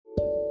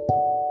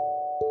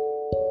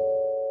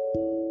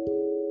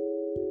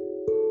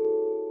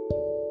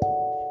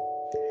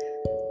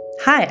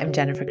Hi, I'm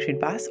Jennifer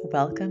Krudbos.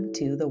 Welcome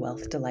to the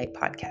Wealth Delight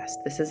Podcast.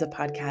 This is a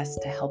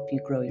podcast to help you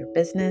grow your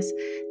business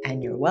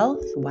and your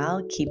wealth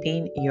while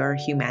keeping your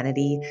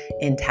humanity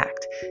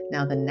intact.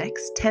 Now, the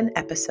next 10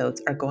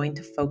 episodes are going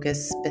to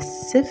focus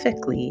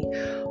specifically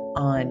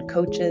on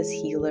coaches,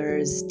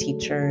 healers,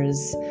 teachers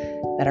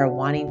that are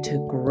wanting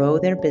to grow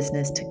their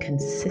business to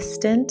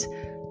consistent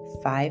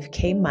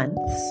 5K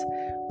months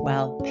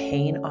while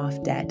paying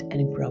off debt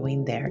and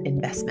growing their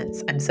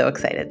investments. I'm so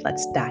excited.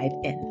 Let's dive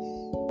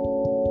in.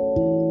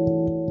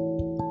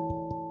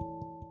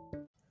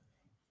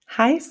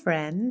 Hi,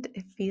 friend.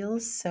 It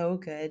feels so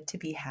good to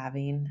be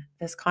having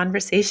this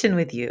conversation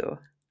with you.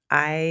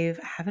 I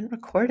haven't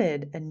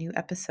recorded a new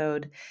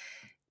episode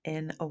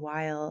in a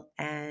while,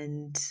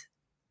 and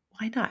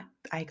why not?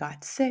 I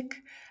got sick,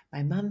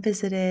 my mom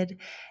visited,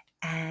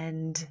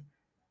 and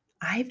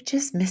I've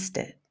just missed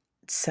it.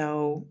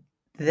 So,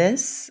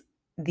 these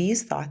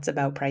thoughts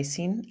about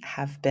pricing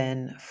have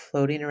been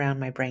floating around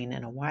my brain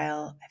in a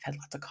while. I've had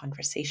lots of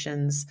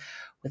conversations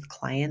with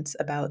clients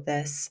about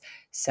this.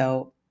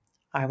 So,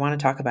 I want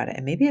to talk about it.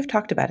 And maybe I've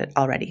talked about it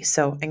already.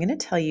 So, I'm going to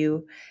tell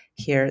you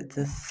here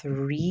the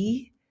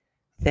 3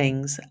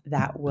 things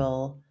that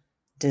will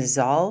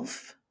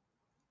dissolve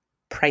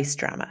price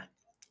drama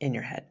in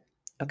your head.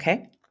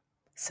 Okay?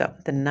 So,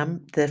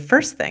 the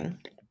first thing,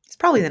 it's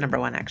probably the number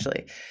 1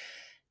 actually,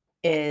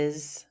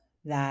 is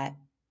that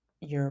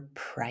your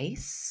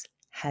price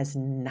has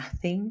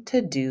nothing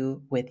to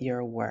do with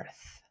your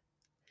worth.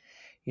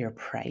 Your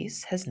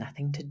price has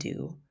nothing to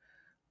do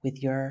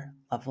with your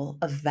level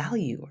of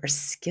value or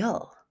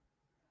skill.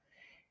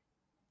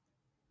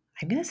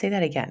 I'm going to say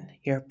that again.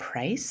 Your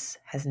price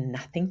has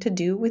nothing to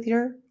do with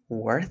your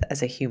worth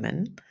as a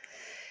human.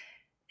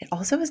 It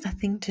also has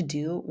nothing to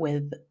do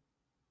with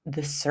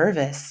the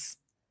service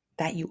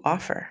that you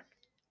offer.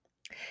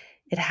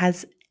 It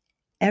has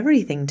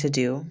everything to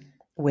do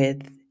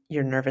with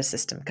your nervous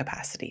system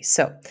capacity.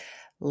 So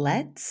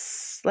let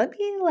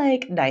me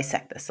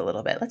dissect this a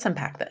little bit. Let's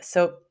unpack this.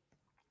 So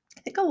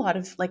I think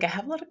I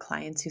have a lot of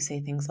clients who say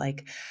things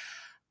like,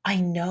 I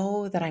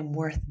know that I'm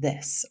worth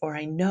this, or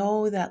I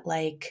know that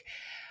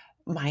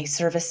my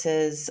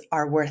services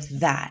are worth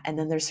that. And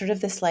then there's sort of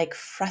this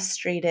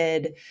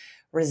frustrated,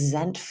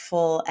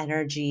 resentful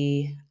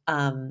energy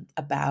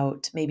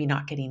about maybe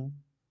not getting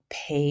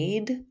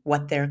paid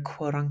what they're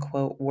quote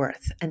unquote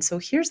worth. And so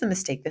here's the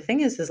mistake. The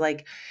thing is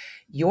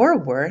your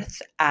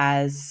worth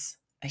as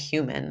a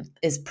human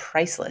is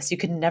priceless. You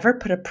can never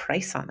put a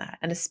price on that.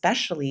 And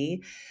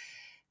especially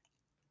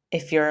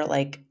if you're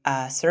like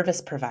a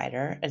service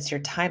provider, it's your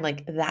time,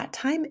 like that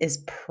time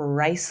is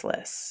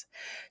priceless.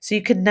 So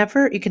you can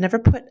never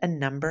put a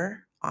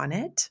number on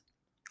it.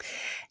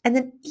 And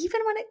then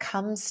even when it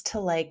comes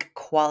to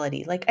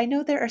quality, I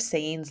know there are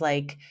sayings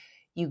like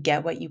you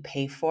get what you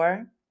pay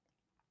for.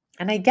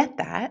 And I get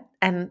that.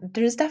 And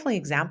there's definitely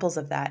examples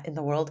of that in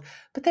the world,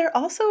 but there are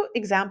also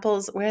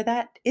examples where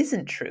that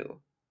isn't true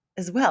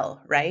as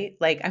well, right?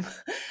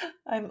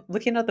 I'm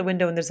looking out the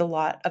window and there's a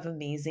lot of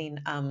amazing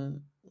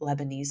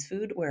Lebanese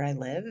food where I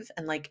live,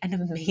 and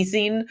an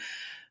amazing,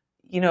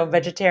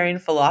 vegetarian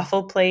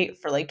falafel plate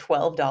for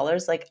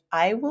 $12.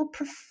 I will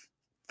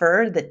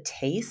prefer the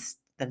taste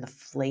than the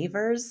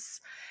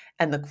flavors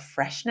and the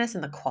freshness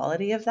and the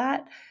quality of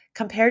that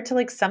compared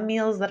to some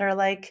meals that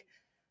are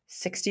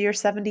 60 or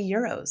 70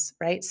 euros,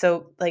 right?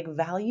 So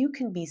value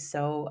can be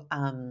so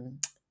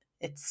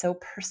it's so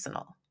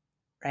personal,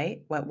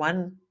 right? What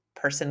one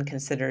person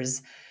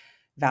considers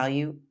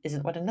value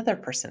isn't what another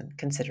person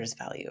considers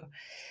value.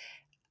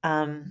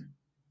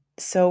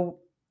 So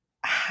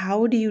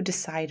how do you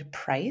decide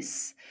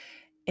price?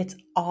 It's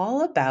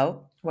all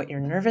about what your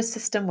nervous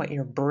system, what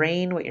your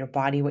brain, what your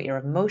body, what your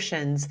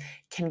emotions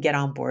can get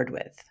on board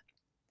with.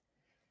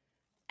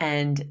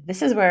 And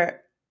this is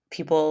where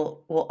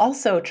people will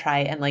also try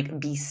and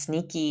be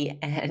sneaky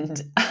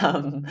and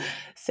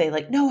say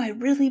no, I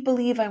really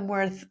believe I'm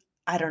worth,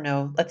 I don't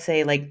know, let's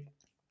say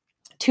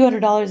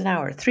 $200 an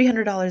hour,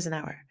 $300 an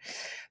hour.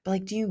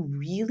 But do you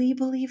really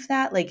believe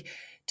that?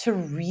 To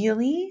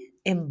really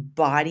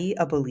embody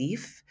a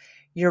belief,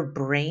 your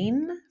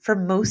brain, for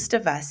most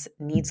of us,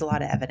 needs a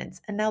lot of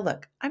evidence. And now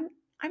look, I'm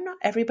not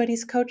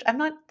everybody's coach. I'm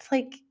not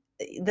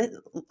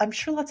I'm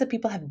sure lots of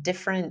people have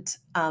different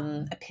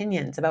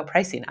opinions about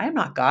pricing. I'm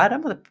not God.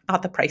 I'm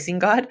not the pricing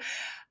God.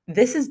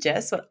 This is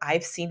just what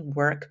I've seen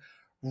work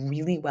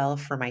really well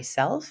for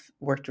myself,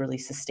 worked really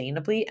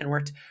sustainably, and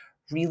worked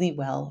really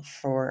well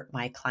for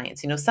my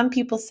clients. Some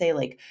people say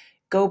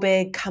go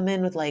big, come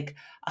in with a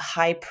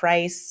high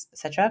price,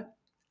 etc.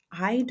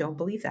 I don't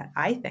believe that.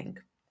 I think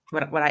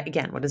what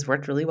has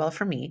worked really well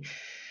for me,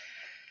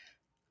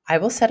 I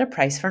will set a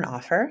price for an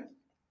offer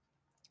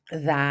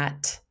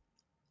that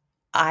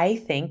I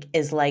think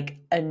is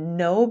a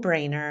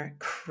no-brainer,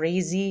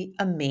 crazy,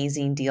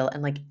 amazing deal.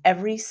 And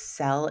every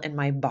cell in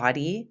my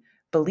body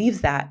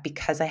believes that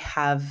because I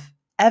have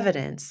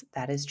evidence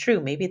that is true.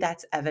 Maybe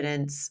that's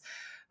evidence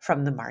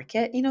from the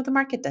market. The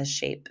market does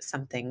shape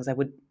some things.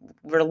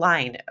 We're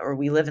lying, or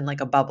we live in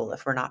a bubble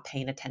if we're not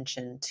paying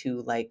attention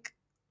to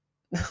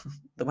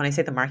when I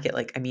say the market,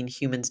 like I mean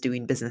humans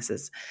doing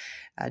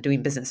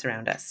doing business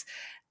around us,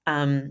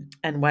 and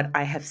what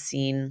I have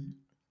seen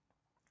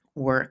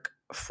work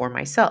for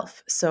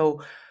myself.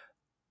 So,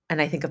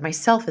 and I think of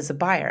myself as a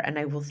buyer, and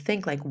I will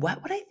think like,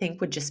 what would I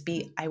think would just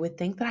be? I would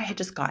think that I had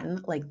just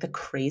gotten like the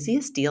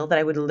craziest deal that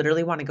I would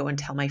literally want to go and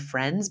tell my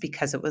friends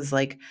because it was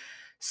like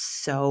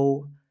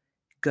so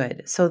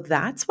good. So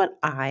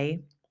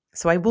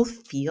I will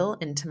feel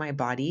into my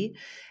body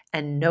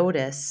and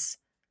notice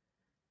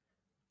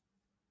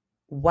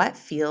what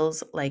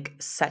feels like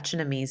such an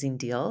amazing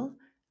deal.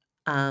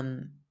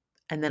 Um,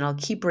 and then I'll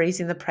keep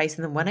raising the price.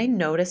 And then when I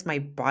notice my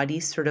body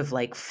sort of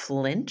like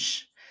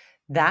flinch,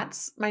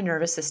 that's my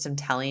nervous system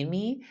telling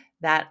me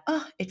that,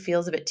 oh, it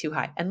feels a bit too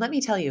high. And let me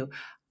tell you,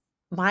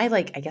 my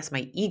like, I guess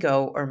my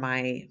ego or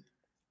my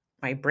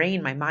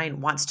brain, my mind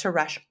wants to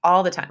rush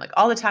all the time. Like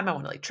all the time, I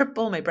want to like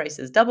triple my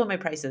prices, double my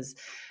prices.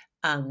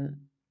 Um,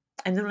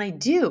 and then when I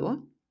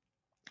do,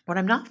 when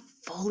I'm not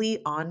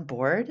fully on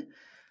board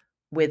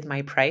with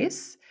my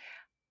price,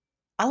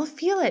 I'll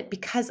feel it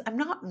because I'm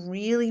not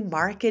really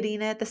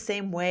marketing it the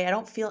same way. I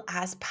don't feel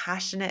as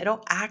passionate. I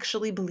don't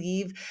actually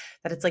believe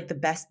that it's like the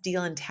best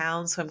deal in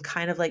town. So I'm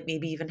kind of like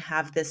maybe even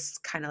have this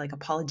kind of like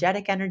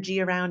apologetic energy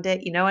around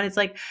it, and it's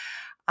like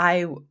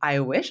I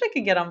wish I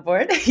could get on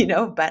board,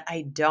 but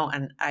I don't.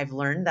 And I've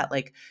learned that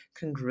like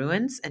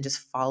congruence and just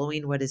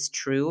following what is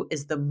true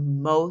is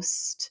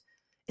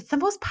it's the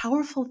most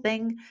powerful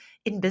thing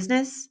in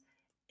business,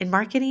 in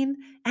marketing,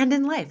 and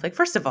in life. Like,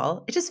 first of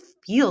all, it just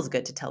feels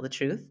good to tell the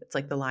truth. It's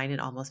like the line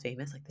in Almost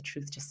Famous, like the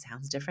truth just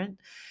sounds different.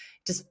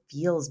 It just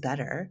feels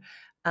better.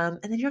 And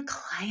then your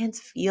clients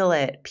feel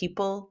it.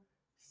 People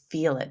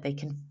feel it. They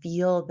can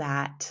feel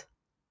that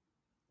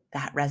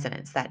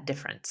resonance, that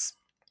difference.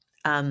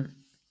 Um,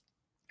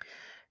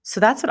 so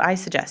that's what I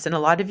suggest. And a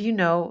lot of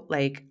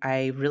like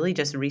I really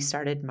just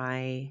restarted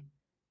my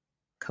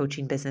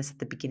coaching business at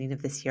the beginning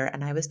of this year.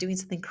 And I was doing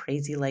something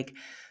crazy like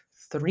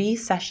 3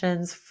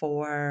 sessions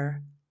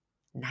for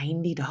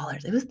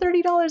 $90. It was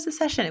 $30 a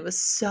session. It was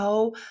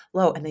so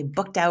low. And they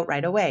booked out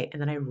right away.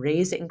 And then I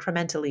raised it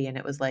incrementally. And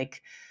it was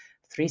like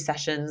 3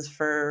 sessions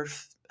for,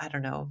 I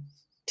don't know,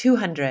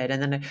 200.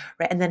 And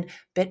then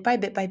bit by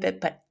bit by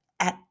bit. But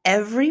at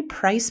every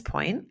price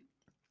point,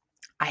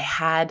 I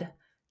had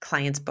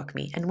clients book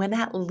me. And when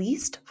at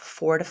least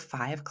 4 to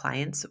 5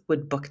 clients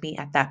would book me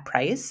at that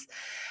price,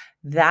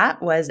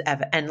 that was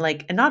and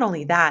not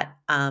only that,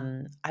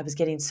 I was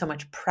getting so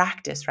much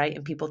practice, right?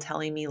 And people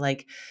telling me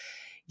like,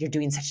 you're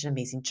doing such an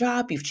amazing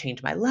job. You've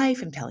changed my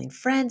life. I'm telling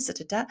friends, da,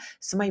 da, da.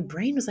 So my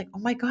brain was like, oh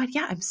my God,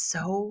 yeah, I'm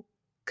so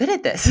good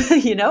at this,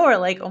 or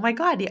like, oh my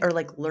God, or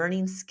like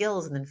learning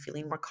skills and then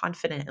feeling more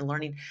confident and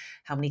learning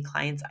how many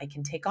clients I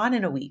can take on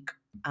in a week.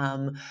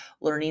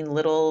 Learning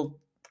little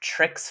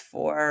tricks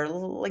for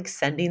like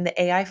sending the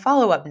AI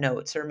follow-up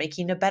notes or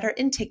making a better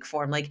intake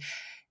form. Like,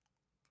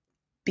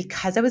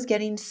 because I was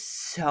getting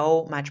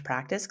so much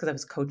practice, because I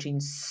was coaching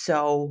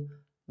so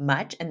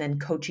much and then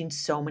coaching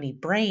so many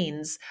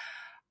brains,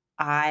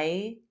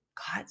 I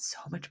got so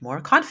much more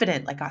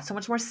confident. I got so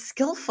much more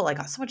skillful. I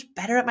got so much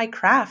better at my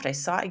craft. I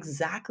saw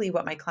exactly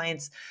what my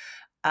clients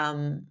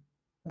um,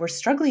 were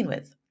struggling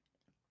with.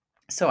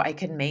 So I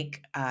could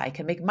make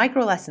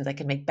micro lessons. I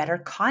could make better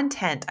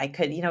content. I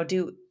could,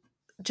 do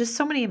just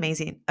so many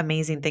amazing,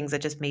 amazing things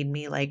that just made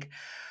me like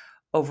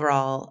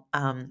overall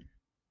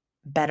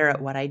better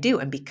at what I do.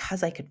 And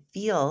because I could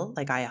feel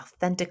like I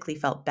authentically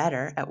felt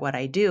better at what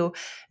I do,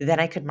 then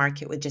I could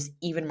market with just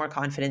even more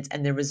confidence.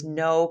 And there was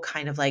no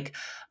kind of like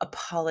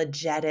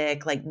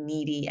apologetic, like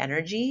needy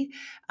energy.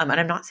 And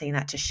I'm not saying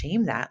that to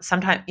shame that.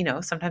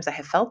 Sometimes I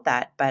have felt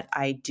that, but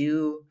I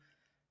do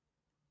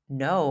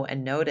know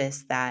and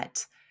notice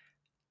that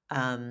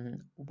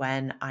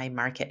when I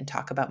market and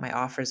talk about my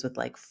offers with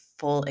like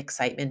full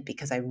excitement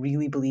because I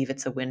really believe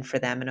it's a win for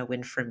them and a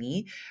win for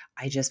me,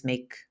 I just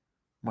make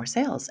more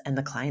sales. And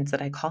the clients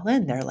that I call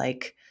in, they're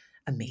like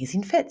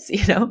amazing fits.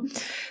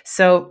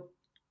 So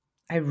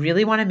I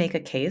really want to make a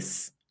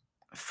case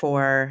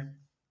for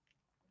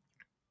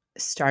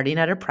starting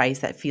at a price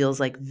that feels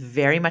like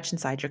very much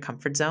inside your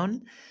comfort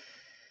zone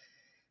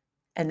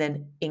and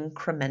then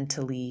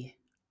incrementally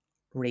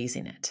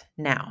raising it.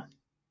 Now,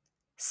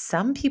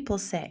 some people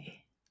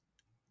say,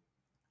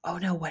 oh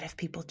no, what if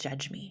people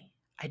judge me?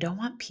 I don't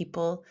want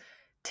people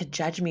to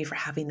judge me for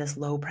having this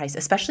low price,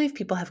 especially if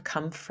people have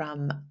come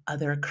from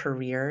other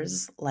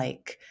careers,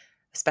 like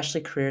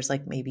especially careers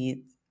like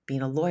maybe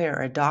being a lawyer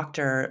or a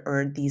doctor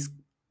or these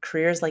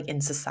careers like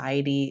in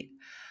society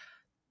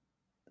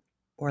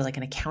or like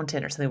an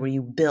accountant or something where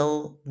you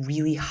bill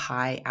really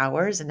high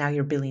hours and now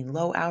you're billing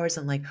low hours.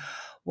 And like,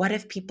 what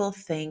if people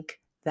think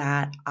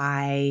that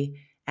I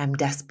am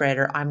desperate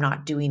or I'm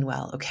not doing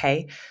well?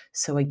 Okay.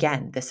 So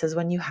again, this is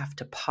when you have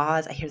to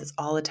pause. I hear this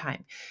all the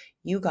time.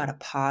 You got to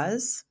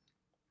pause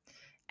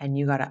and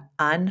you got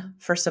to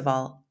first of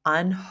all,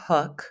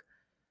 unhook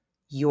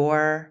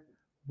your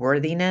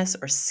worthiness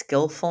or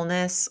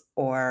skillfulness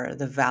or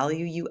the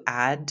value you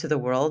add to the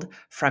world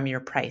from your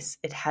price.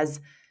 It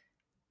has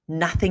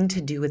nothing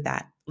to do with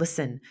that.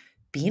 Listen,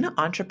 being an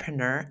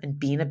entrepreneur and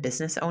being a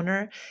business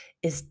owner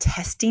is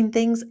testing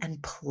things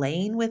and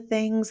playing with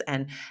things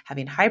and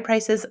having high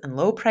prices and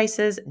low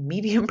prices and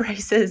medium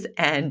prices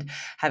and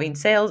having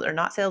sales or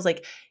not sales.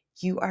 Like,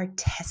 you are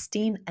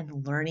testing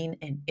and learning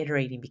and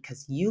iterating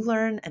because you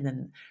learn and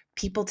then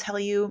people tell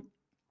you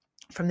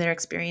from their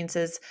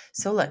experiences.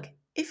 So look,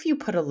 if you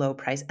put a low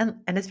price,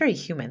 and it's very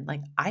human.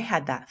 Like, I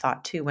had that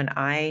thought too when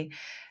I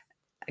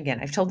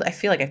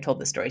feel like I've told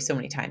this story so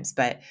many times,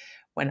 but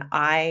when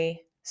I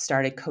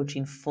started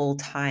coaching full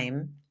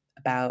time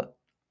about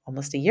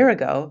almost a year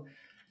ago,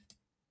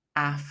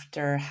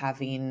 after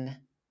having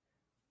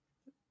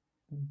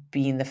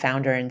been the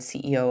founder and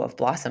CEO of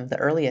Blossom, the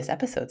earliest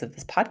episodes of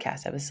this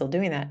podcast, I was still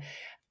doing that.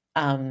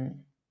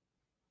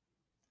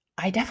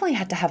 I definitely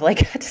had to had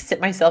to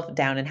sit myself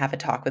down and have a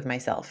talk with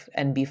myself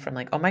and be from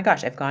like, oh my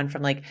gosh, I've gone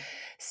from like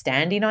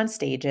standing on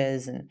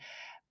stages and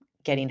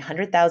getting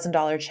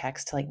 $100,000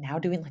 checks to like now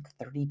doing like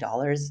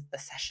 $30 a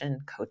session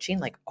coaching.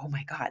 Like, oh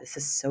my God, this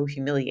is so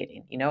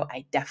humiliating.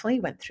 I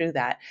definitely went through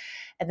that.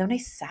 And then I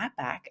sat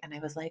back and I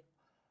was like,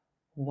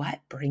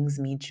 what brings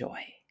me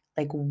joy?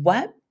 Like,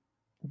 what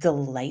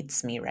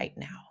delights me right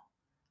now?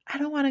 I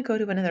don't want to go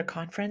to another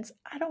conference.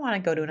 I don't want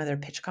to go to another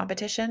pitch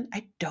competition.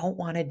 I don't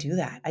want to do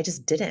that. I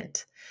just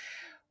didn't.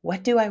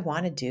 What do I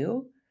want to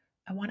do?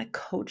 I want to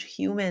coach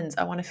humans.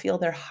 I want to feel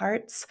their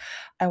hearts.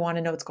 I want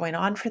to know what's going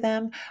on for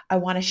them. I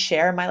want to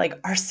share my like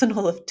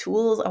arsenal of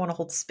tools. I want to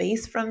hold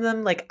space from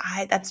them.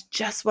 That's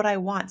just what I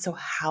want. So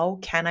how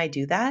can I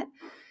do that?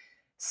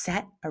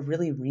 Set a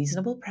really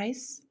reasonable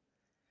price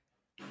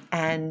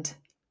and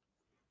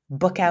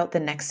book out the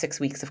next 6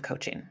 weeks of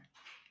coaching.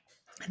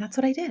 And that's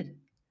what I did.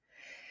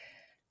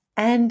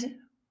 And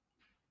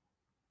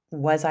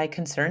was I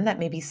concerned that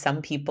maybe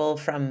some people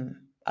from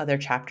other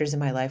chapters in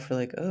my life were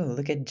like, oh,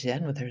 look at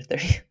Jen with her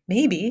 30?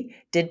 Maybe.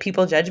 Did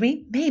people judge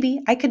me?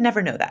 Maybe. I could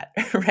never know that,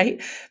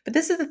 right? But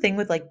this is the thing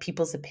with like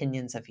people's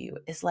opinions of you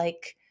is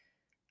like,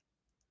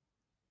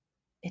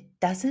 it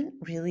doesn't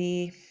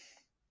really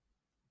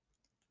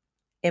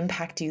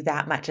impact you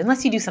that much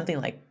unless you do something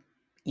like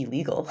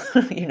illegal,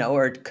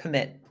 or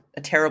commit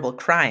a terrible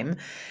crime.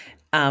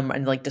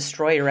 And like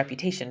destroy your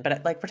reputation.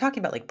 But like, we're talking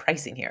about like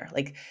pricing here.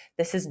 Like,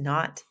 this is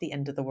not the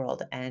end of the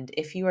world. And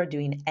if you are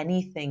doing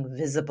anything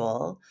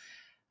visible,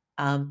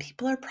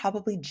 people are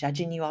probably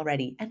judging you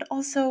already. And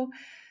also,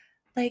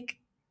 like,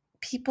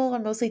 people are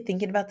mostly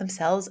thinking about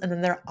themselves and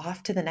then they're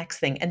off to the next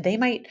thing. And they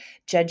might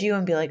judge you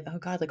and be like, oh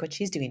God, look what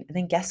she's doing. And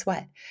then guess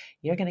what?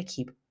 You're going to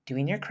keep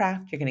doing your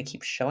craft. You're going to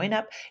keep showing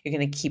up. You're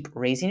going to keep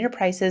raising your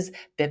prices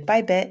bit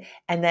by bit.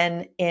 And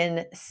then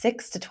in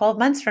 6 to 12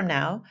 months from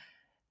now,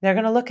 they're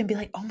going to look and be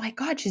like, oh my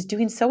God, she's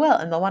doing so well.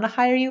 And they'll want to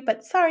hire you,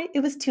 but sorry, it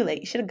was too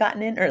late. You should have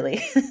gotten in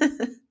early.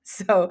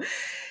 So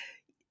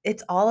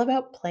it's all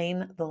about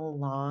playing the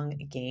long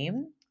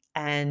game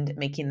and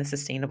making this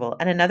sustainable.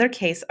 And another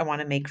case I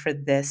want to make for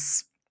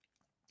this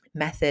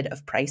method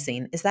of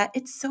pricing is that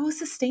it's so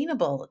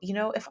sustainable.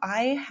 If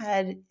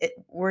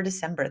we're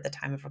December at the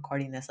time of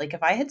recording this, like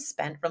if I had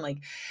spent from like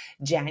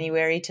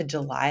January to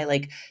July,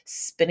 like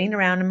spinning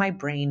around in my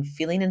brain,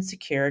 feeling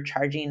insecure,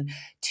 charging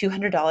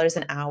 $200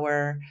 an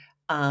hour,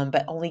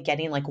 but only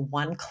getting like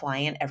one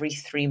client every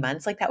 3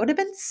 months, like that would have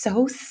been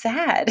so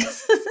sad.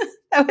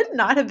 That would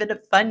not have been a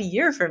fun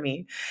year for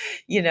me,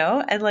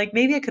 and like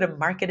maybe I could have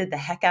marketed the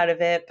heck out of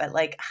it, but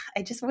like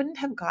I just wouldn't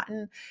have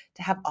gotten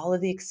to have all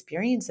of the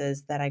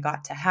experiences that I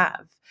got to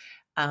have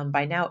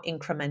by now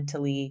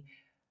incrementally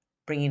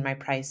bringing my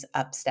price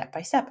up step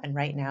by step. And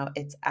right now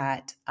it's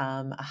at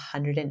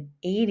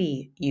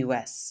 180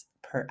 US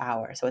per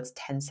hour. So it's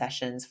 10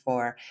 sessions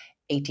for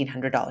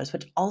 $1,800,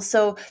 which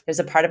also there's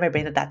a part of my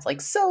brain that's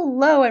like so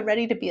low. I'm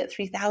ready to be at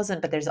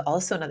 3,000. But there's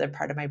also another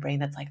part of my brain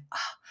that's like,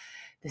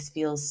 this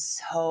feels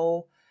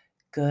so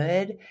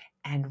good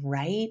and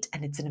right.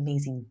 And it's an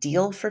amazing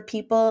deal for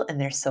people. And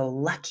they're so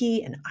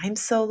lucky. And I'm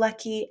so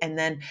lucky. And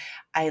then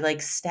I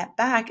like step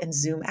back and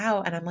zoom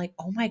out and I'm like,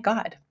 oh my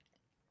God,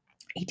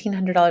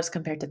 $1,800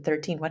 compared to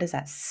 13. What is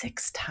that?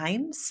 6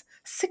 times?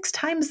 6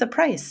 times the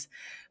price.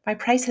 My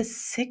price has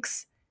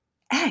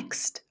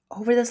 6x'd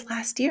over this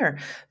last year,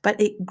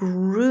 but it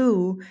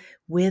grew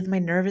with my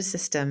nervous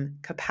system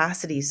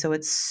capacity. So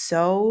it's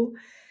so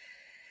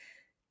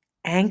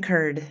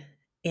anchored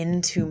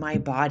into my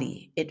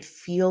body. It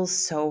feels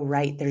so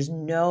right. There's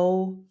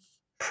no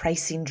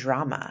pricing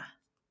drama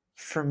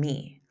for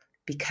me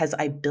because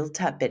I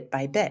built up bit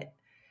by bit.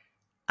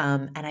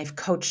 And I've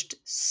coached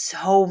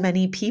so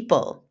many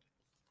people.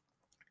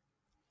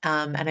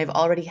 And I've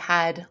already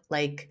had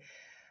like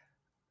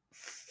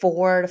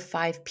 4 to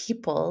 5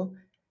 people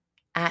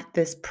at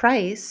this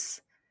price.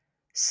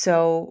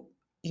 So,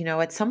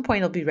 at some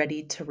point I'll be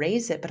ready to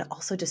raise it, but it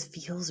also just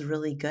feels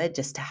really good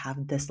just to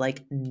have this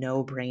like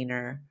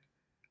no-brainer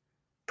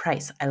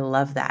price. I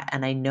love that.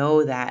 And I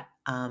know that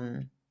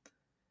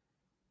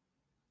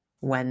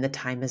when the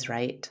time is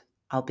right,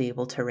 I'll be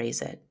able to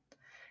raise it.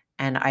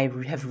 And I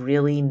have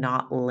really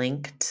not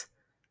linked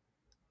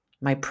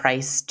my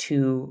price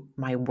to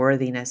my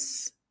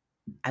worthiness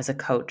as a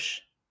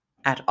coach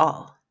at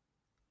all.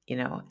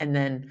 And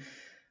then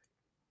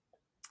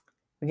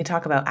we can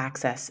talk about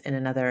access in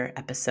another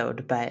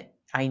episode, but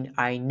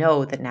I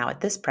know that now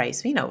at this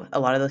price, a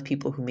lot of those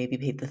people who maybe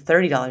paid the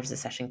 $30 a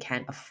session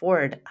can't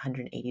afford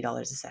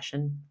 $180 a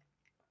session.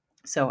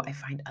 So I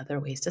find other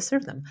ways to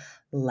serve them,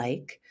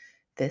 like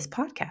this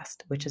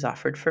podcast, which is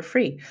offered for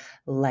free,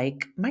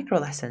 like micro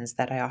lessons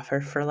that I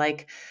offer for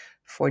like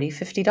 $40,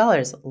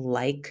 $50,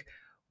 like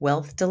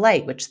Wealth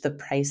Delight, which the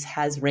price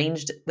has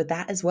ranged with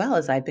that as well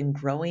as I've been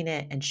growing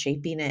it and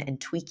shaping it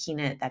and tweaking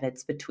it, that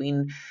it's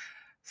between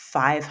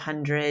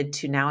 500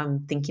 to now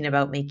I'm thinking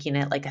about making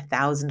it like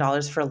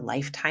 $1,000 for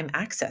lifetime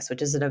access,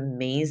 which is an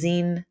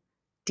amazing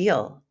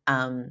deal.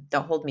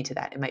 Don't hold me to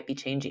that. It might be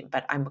changing,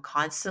 but I'm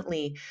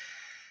constantly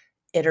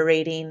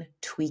iterating,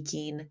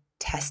 tweaking,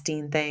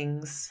 testing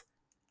things,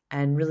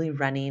 and really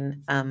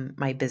running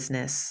my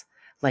business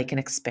like an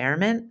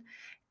experiment.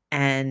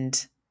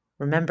 And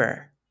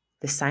remember,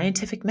 the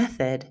scientific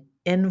method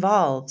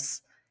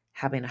involves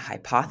having a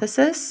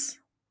hypothesis,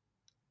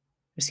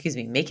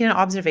 making an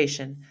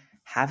observation,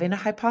 having a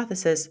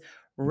hypothesis,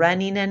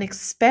 running an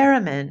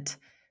experiment,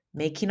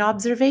 making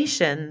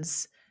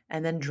observations,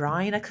 and then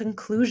drawing a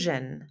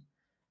conclusion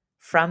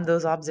from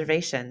those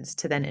observations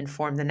to then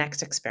inform the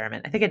next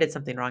experiment. I think I did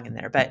something wrong in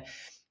there, but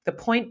the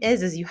point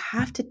is you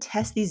have to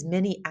test these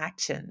mini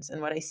actions.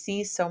 And what I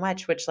see so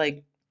much, which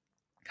like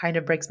kind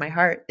of breaks my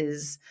heart,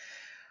 is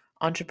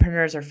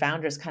entrepreneurs or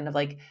founders kind of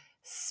like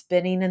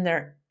spinning in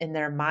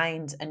their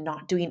minds and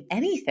not doing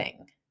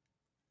anything,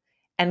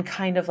 and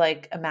kind of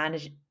like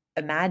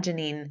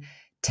imagining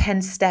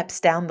 10 steps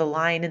down the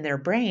line in their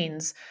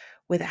brains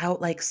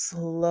without like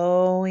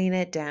slowing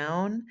it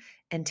down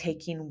and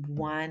taking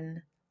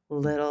one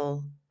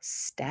little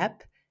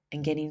step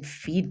and getting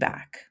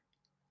feedback.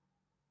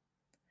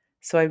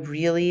 So I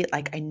really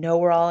I know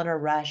we're all in a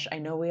rush. I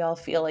know we all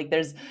feel like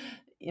there's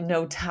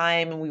no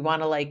time and we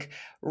want to like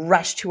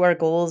rush to our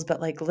goals, but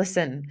like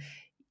listen,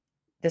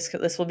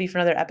 this will be for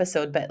another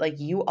episode, but like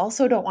you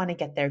also don't want to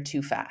get there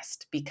too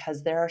fast,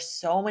 because there are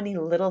so many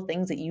little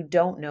things that you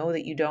don't know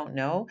that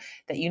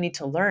you need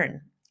to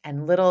learn,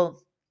 and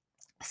little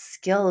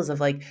skills of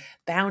like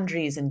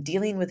boundaries and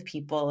dealing with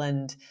people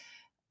and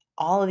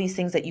all of these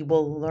things that you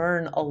will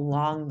learn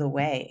along the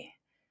way.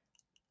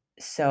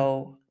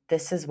 So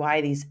this is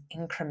why these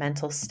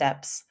incremental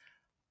steps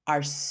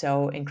are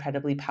so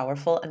incredibly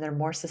powerful, and they're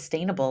more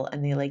sustainable,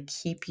 and they like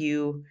keep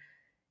you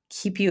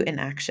in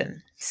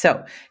action.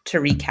 So to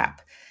recap,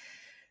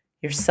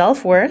 your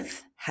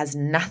self-worth has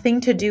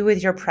nothing to do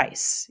with your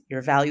price.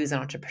 Your value as an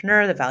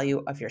entrepreneur, the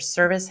value of your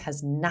service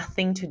has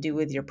nothing to do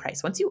with your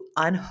price. Once you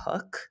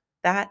unhook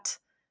that,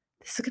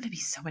 this is going to be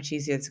so much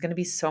easier. It's going to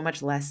be so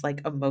much less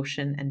like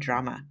emotion and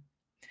drama.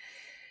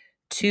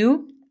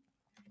 2,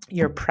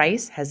 your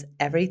price has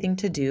everything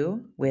to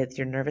do with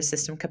your nervous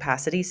system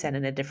capacity, said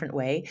in a different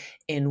way,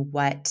 in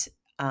what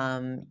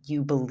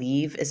you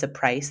believe is a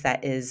price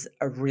that is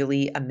a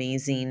really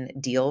amazing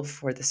deal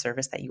for the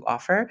service that you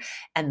offer.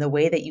 And the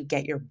way that you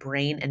get your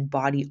brain and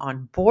body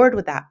on board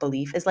with that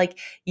belief is like,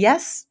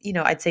 yes,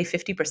 I'd say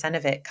 50%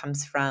 of it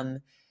comes from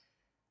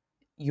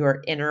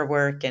your inner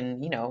work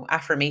and,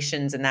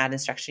 affirmations and that,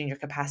 instruction, your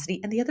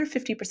capacity. And the other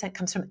 50%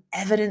 comes from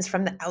evidence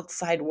from the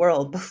outside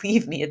world.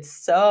 Believe me, it's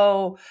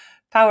so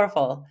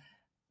powerful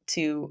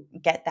to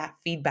get that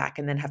feedback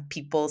and then have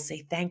people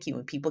say thank you,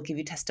 and people give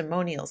you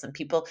testimonials, and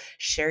people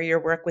share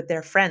your work with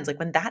their friends. Like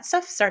when that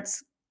stuff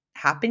starts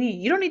happening,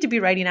 you don't need to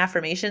be writing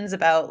affirmations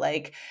about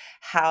like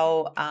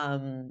how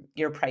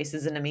your price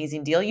is an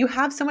amazing deal. You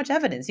have so much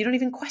evidence. You don't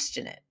even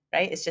question it,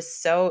 right? It's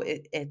just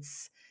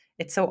it's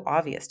so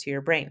obvious to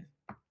your brain.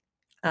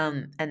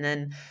 And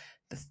then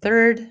the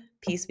third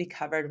piece we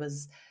covered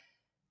was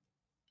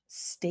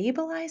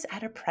stabilize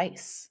at a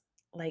price.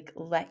 Like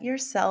let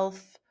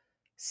yourself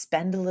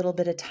spend a little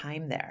bit of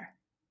time there.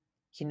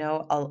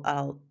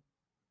 I'll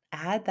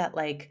add that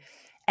like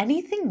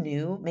anything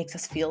new makes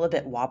us feel a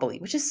bit wobbly,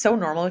 which is so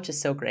normal, which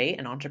is so great.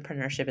 And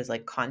entrepreneurship is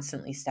like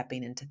constantly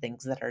stepping into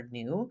things that are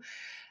new.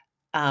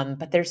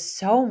 But there's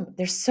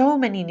so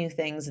many new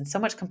things and so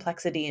much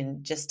complexity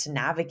and just to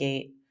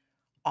navigate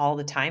all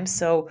the time.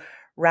 So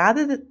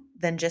rather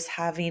than just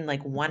having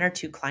like 1 or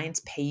 2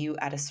 clients pay you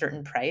at a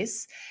certain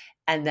price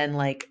and then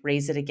like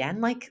raise it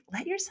again, like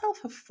let yourself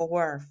have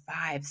 4,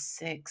 5,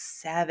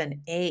 6,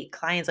 7, 8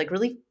 clients, like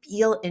really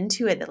feel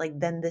into it, that like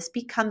then this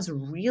becomes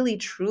really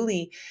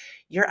truly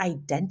your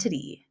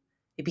identity.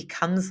 It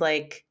becomes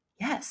like,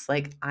 yes,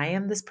 like I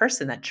am this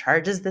person that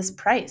charges this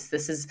price.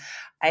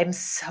 I'm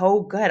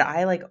so good.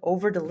 I like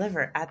over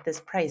deliver at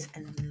this price,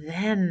 and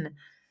then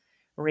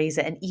raise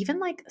it. And even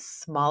like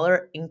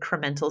smaller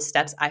incremental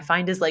steps I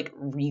find is like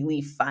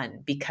really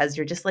fun, because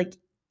you're just like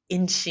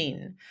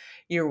inching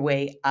your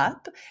way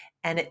up,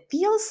 and it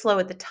feels slow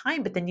at the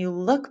time, but then you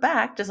look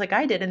back just like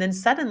I did, and then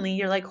suddenly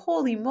you're like,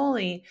 holy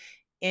moly,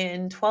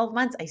 in 12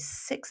 months I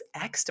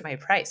 6x'd my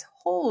price.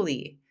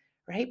 Holy,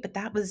 right? But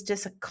that was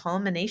just a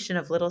culmination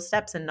of little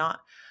steps, and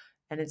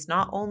it's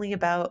not only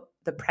about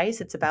the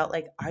price, it's about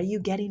like, are you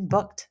getting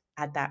booked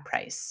at that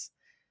price?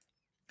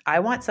 I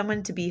want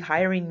someone to be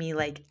hiring me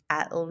like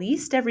at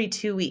least every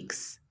 2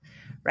 weeks,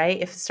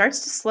 right? If it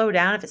starts to slow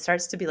down, if it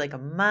starts to be like a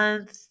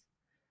month,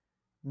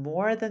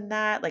 more than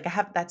that, like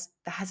that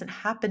hasn't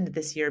happened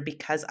this year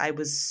because I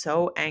was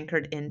so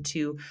anchored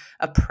into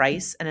a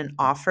price and an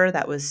offer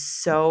that was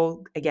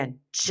so, again,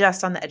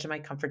 just on the edge of my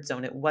comfort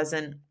zone. It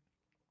wasn't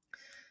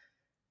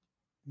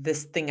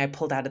this thing I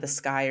pulled out of the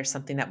sky or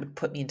something that would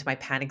put me into my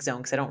panic zone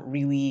because I don't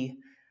really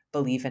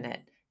believe in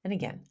it. And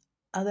again,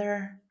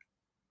 other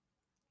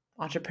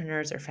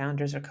entrepreneurs or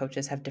founders or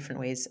coaches have different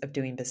ways of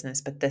doing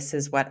business, but this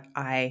is what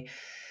I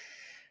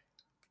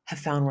have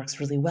found works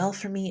really well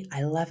for me.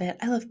 I love it.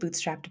 I love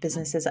bootstrapped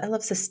businesses. I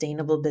love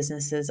sustainable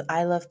businesses.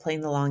 I love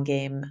playing the long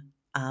game.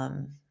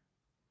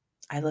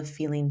 I love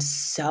feeling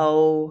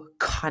so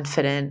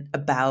confident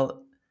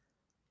about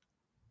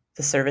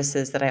the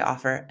services that I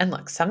offer. And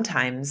look,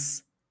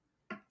 sometimes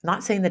I'm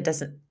not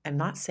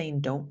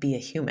saying don't be a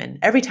human.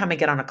 Every time I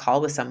get on a call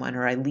with someone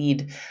or I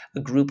lead a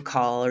group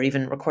call or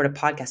even record a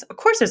podcast, of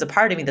course there's a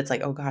part of me that's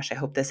like, oh gosh, I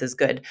hope this is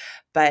good.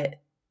 But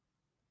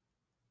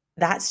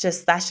that's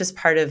just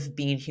part of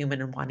being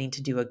human and wanting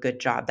to do a good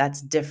job.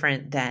 That's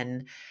different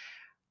than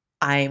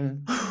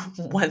I'm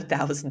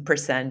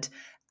 1000%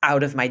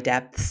 out of my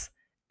depths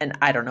and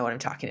I don't know what I'm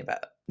talking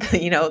about.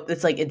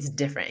 It's like it's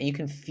different and you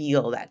can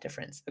feel that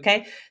difference.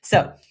 Okay.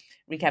 So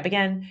recap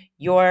again,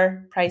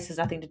 your price has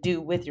nothing to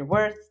do with your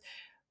worth.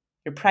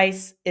 Your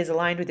price is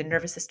aligned with your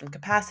nervous system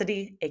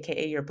capacity,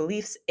 aka your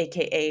beliefs,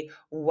 aka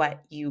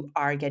what you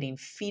are getting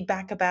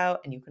feedback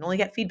about. And you can only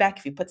get feedback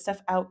if you put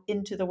stuff out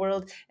into the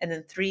world. And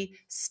then 3,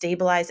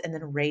 stabilize and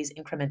then raise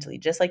incrementally,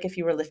 just like if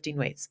you were lifting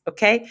weights.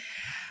 Okay.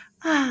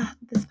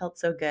 This felt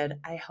so good.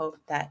 I hope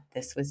that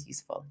this was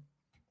useful.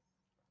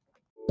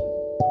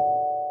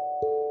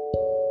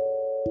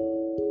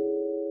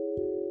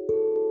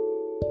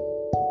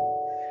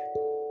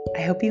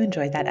 I hope you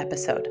enjoyed that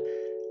episode.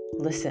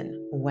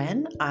 Listen,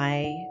 when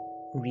I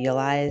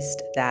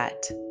realized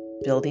that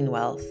building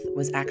wealth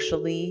was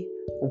actually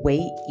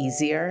way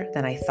easier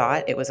than I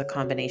thought, it was a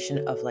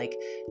combination of like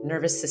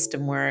nervous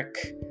system work,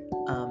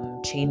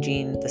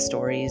 changing the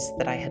stories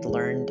that I had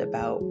learned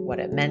about what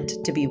it meant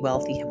to be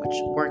wealthy, how much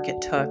work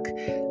it took,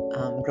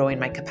 growing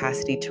my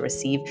capacity to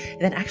receive,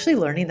 and then actually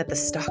learning that the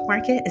stock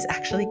market is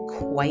actually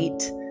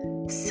quite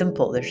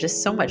simple. There's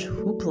just so much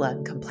hoopla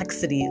and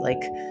complexity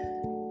like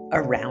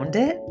around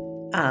it.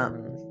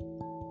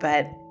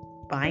 But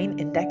buying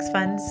index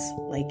funds,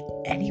 like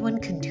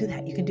anyone can do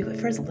that. You can do it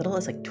for as little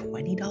as like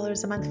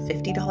 $20 a month,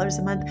 $50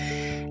 a month.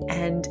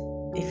 And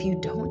if you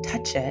don't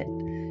touch it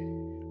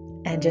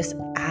and just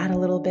add a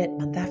little bit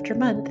month after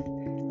month,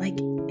 like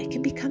it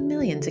can become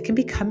millions. It can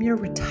become your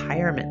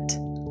retirement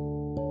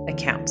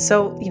account.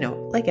 So,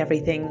 like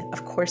everything,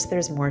 of course,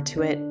 there's more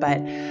to it,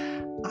 but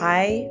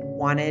I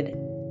wanted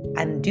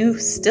and do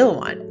still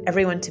want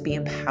everyone to be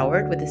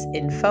empowered with this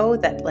info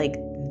that like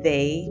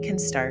they can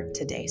start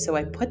today. So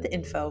I put the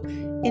info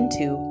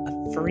into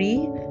a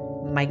free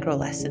micro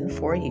lesson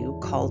for you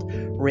called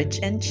Rich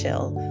and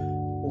Chill.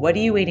 What are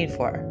you waiting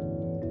for?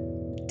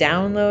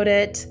 Download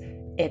it.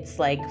 It's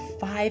like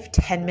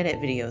 5-10 minute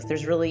videos.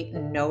 There's really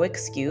no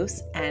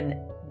excuse. And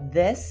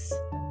this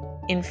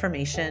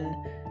information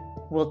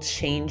will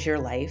change your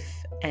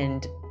life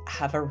and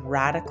have a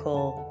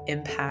radical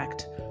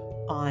impact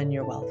on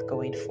your wealth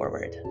going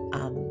forward.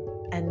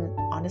 And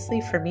honestly,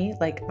 for me,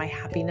 like my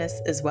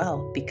happiness as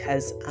well,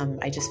 because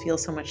I just feel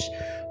so much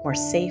more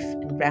safe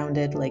and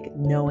grounded, like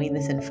knowing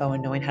this info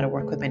and knowing how to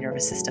work with my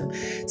nervous system.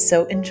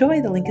 So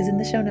enjoy. The link is in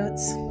the show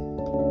notes.